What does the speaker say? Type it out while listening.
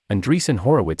Andreessen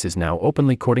Horowitz is now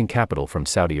openly courting capital from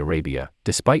Saudi Arabia,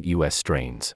 despite U.S.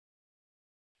 strains.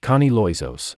 Connie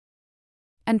Loizos.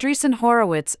 Andreessen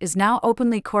Horowitz is now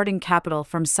openly courting capital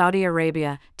from Saudi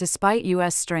Arabia, despite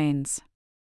U.S. strains.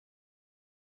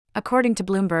 According to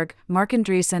Bloomberg, Marc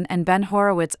Andreessen and Ben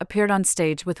Horowitz appeared on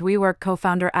stage with WeWork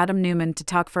co-founder Adam Neumann to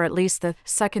talk for at least the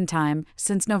second time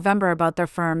since November about their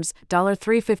firm's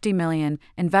 $350 million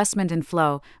investment in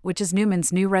Flow, which is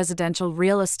Neumann's new residential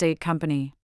real estate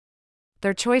company.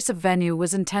 Their choice of venue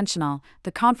was intentional.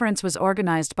 The conference was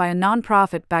organized by a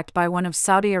nonprofit backed by one of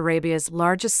Saudi Arabia's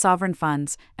largest sovereign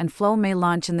funds, and Flow may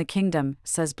launch in the kingdom,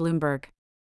 says Bloomberg.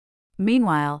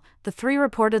 Meanwhile, the three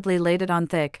reportedly laid it on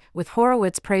thick, with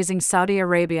Horowitz praising Saudi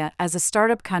Arabia as a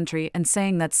startup country and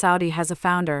saying that Saudi has a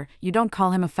founder. You don't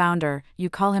call him a founder, you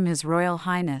call him His Royal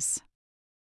Highness.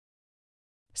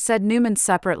 Said Neumann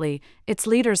separately, it's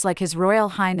leaders like His Royal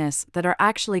Highness that are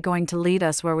actually going to lead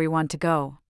us where we want to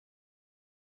go.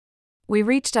 We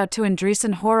reached out to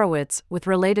Andreessen Horowitz with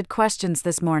related questions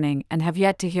this morning and have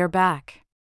yet to hear back.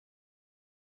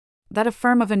 That a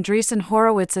firm of Andreessen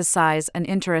Horowitz's size and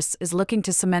interests is looking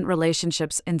to cement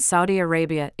relationships in Saudi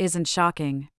Arabia isn't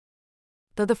shocking.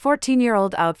 Though the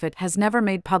 14-year-old outfit has never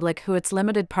made public who its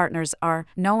limited partners are,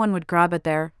 no one would grab at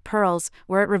their pearls,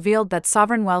 where it revealed that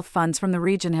sovereign wealth funds from the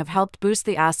region have helped boost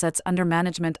the assets under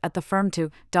management at the firm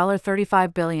to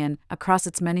 $35 billion across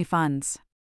its many funds.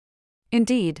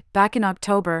 Indeed, back in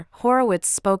October, Horowitz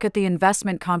spoke at the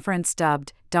investment conference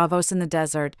dubbed Davos in the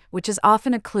Desert, which is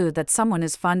often a clue that someone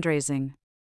is fundraising.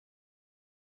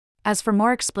 As for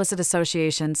more explicit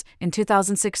associations, in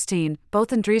 2016, both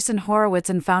Andreessen Horowitz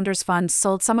and Founders Fund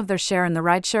sold some of their share in the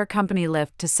rideshare company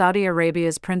Lyft to Saudi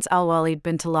Arabia's Prince Al-Walid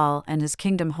bin Talal and his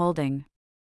Kingdom Holding.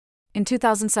 In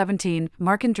 2017,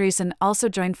 Marc Andreessen also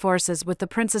joined forces with the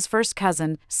prince's first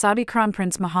cousin, Saudi Crown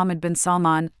Prince Mohammed bin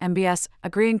Salman, MBS,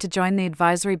 agreeing to join the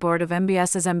advisory board of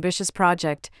MBS's ambitious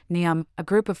project, NEOM, a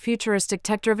group of futuristic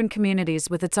tech-driven communities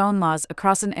with its own laws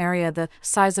across an area the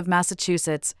size of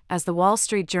Massachusetts, as the Wall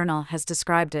Street Journal has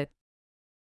described it.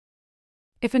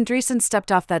 If Andreessen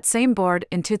stepped off that same board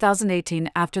in 2018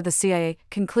 after the CIA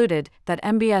concluded that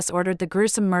MBS ordered the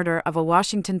gruesome murder of a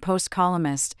Washington Post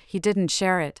columnist, he didn't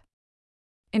share it.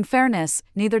 In fairness,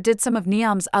 neither did some of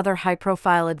NEOM's other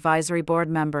high-profile advisory board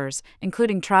members,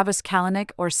 including Travis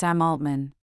Kalanick or Sam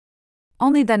Altman.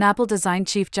 Only then Apple design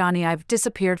chief Johnny Ive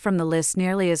disappeared from the list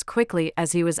nearly as quickly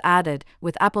as he was added,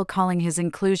 with Apple calling his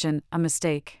inclusion a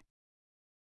mistake.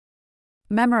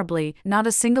 Memorably, not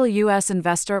a single U.S.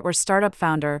 investor or startup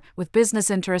founder with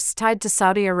business interests tied to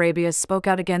Saudi Arabia spoke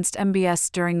out against MBS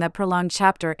during that prolonged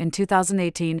chapter in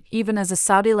 2018, even as a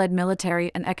Saudi-led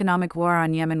military and economic war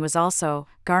on Yemen was also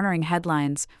garnering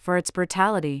headlines for its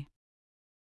brutality.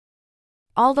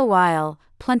 All the while,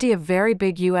 plenty of very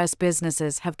big U.S.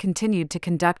 businesses have continued to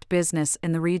conduct business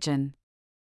in the region.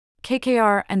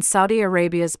 KKR and Saudi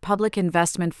Arabia's Public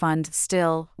Investment Fund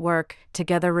still work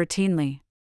together routinely.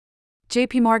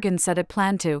 JP Morgan said it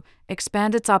planned to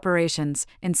expand its operations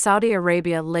in Saudi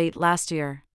Arabia late last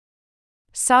year.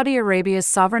 Saudi Arabia's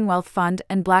Sovereign Wealth Fund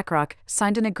and BlackRock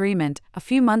signed an agreement a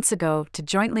few months ago to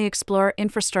jointly explore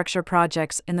infrastructure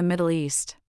projects in the Middle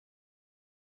East.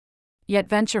 Yet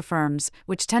venture firms,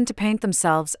 which tend to paint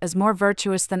themselves as more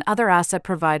virtuous than other asset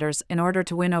providers in order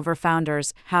to win over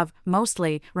founders, have,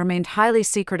 mostly, remained highly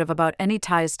secretive about any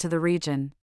ties to the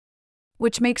region.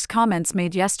 Which makes comments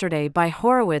made yesterday by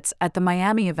Horowitz at the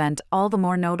Miami event all the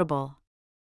more notable.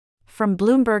 From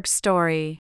Bloomberg's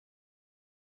story.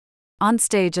 On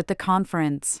stage at the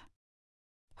conference,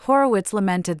 Horowitz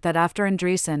lamented that after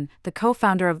Andreessen, the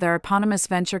co-founder of their eponymous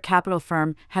venture capital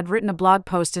firm, had written a blog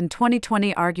post in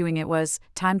 2020 arguing it was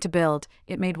time to build,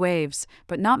 it made waves,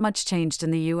 but not much changed in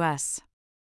the U.S.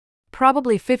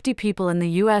 Probably 50 people in the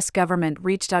U.S. government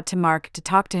reached out to Marc to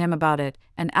talk to him about it,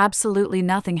 and absolutely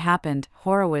nothing happened,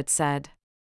 Horowitz said.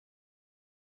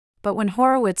 But when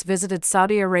Horowitz visited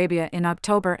Saudi Arabia in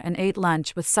October and ate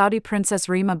lunch with Saudi Princess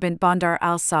Rima bint Bandar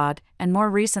Al Saud, and more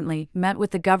recently met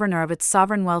with the governor of its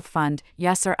sovereign wealth fund,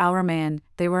 Yasser Al-Rumayyan,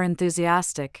 they were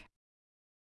enthusiastic.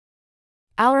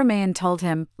 Al-Rumayyan told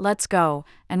him, "Let's go,"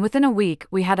 and within a week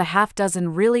we had a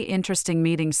half-dozen really interesting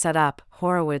meetings set up,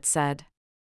 Horowitz said.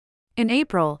 In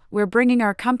April, we're bringing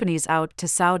our companies out to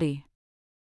Saudi.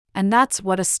 And that's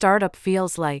what a startup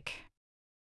feels like.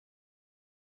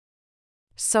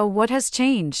 So what has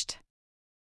changed?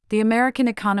 The American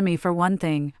economy for one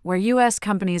thing, where U.S.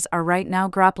 companies are right now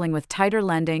grappling with tighter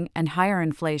lending and higher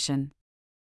inflation.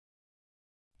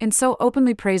 In so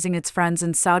openly praising its friends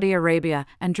in Saudi Arabia,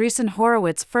 Andreessen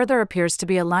Horowitz further appears to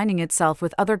be aligning itself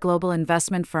with other global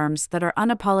investment firms that are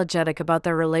unapologetic about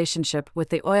their relationship with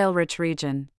the oil-rich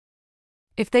region.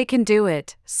 If they can do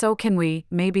it, so can we,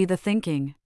 may be the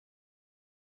thinking.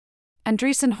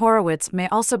 Andreessen Horowitz may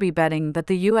also be betting that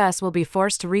the US will be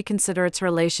forced to reconsider its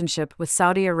relationship with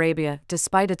Saudi Arabia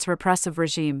despite its repressive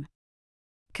regime.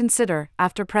 Consider,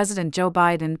 after President Joe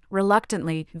Biden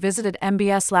reluctantly visited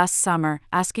MBS last summer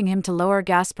asking him to lower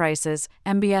gas prices,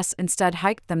 MBS instead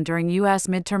hiked them during U.S.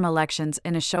 midterm elections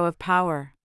in a show of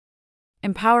power.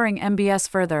 Empowering MBS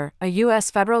further, a U.S.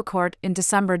 federal court in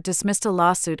December dismissed a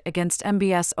lawsuit against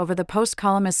MBS over the Post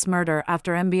columnist's murder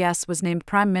after MBS was named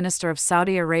Prime Minister of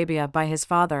Saudi Arabia by his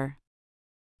father.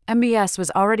 MBS was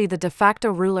already the de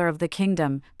facto ruler of the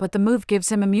kingdom, but the move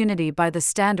gives him immunity by the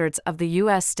standards of the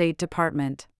U.S. State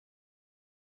Department.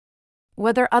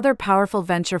 Whether other powerful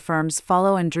venture firms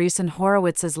follow Andreessen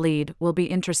Horowitz's lead will be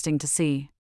interesting to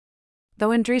see. Though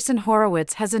Andreessen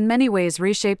Horowitz has in many ways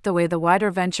reshaped the way the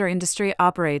wider venture industry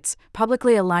operates,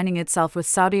 publicly aligning itself with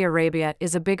Saudi Arabia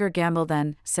is a bigger gamble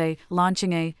than, say,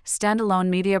 launching a standalone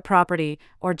media property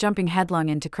or jumping headlong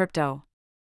into crypto.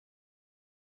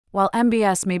 While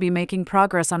MBS may be making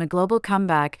progress on a global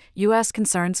comeback, U.S.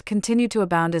 concerns continue to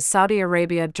abound as Saudi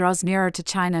Arabia draws nearer to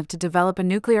China to develop a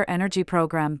nuclear energy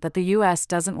program that the U.S.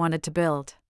 doesn't want it to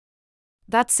build.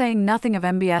 That's saying nothing of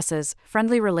MBS's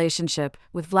friendly relationship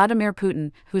with Vladimir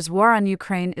Putin, whose war on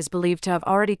Ukraine is believed to have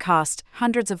already cost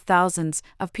hundreds of thousands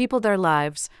of people their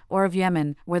lives, or of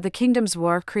Yemen, where the kingdom's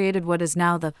war created what is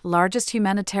now the largest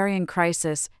humanitarian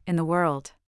crisis in the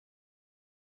world.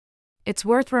 It's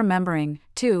worth remembering,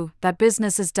 too, that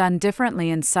business is done differently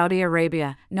in Saudi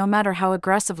Arabia, no matter how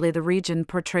aggressively the region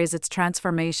portrays its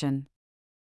transformation.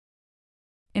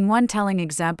 In one telling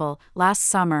example, last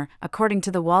summer, according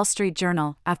to the Wall Street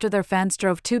Journal, after their fans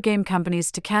drove two game companies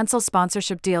to cancel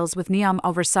sponsorship deals with Neom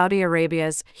over Saudi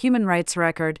Arabia's human rights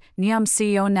record, Neom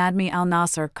CEO Nadmi Al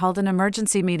Nasser called an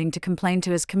emergency meeting to complain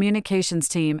to his communications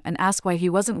team and ask why he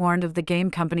wasn't warned of the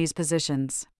game company's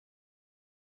positions.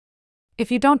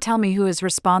 "If you don't tell me who is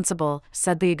responsible,"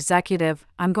 said the executive,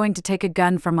 "I'm going to take a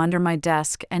gun from under my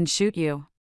desk and shoot you."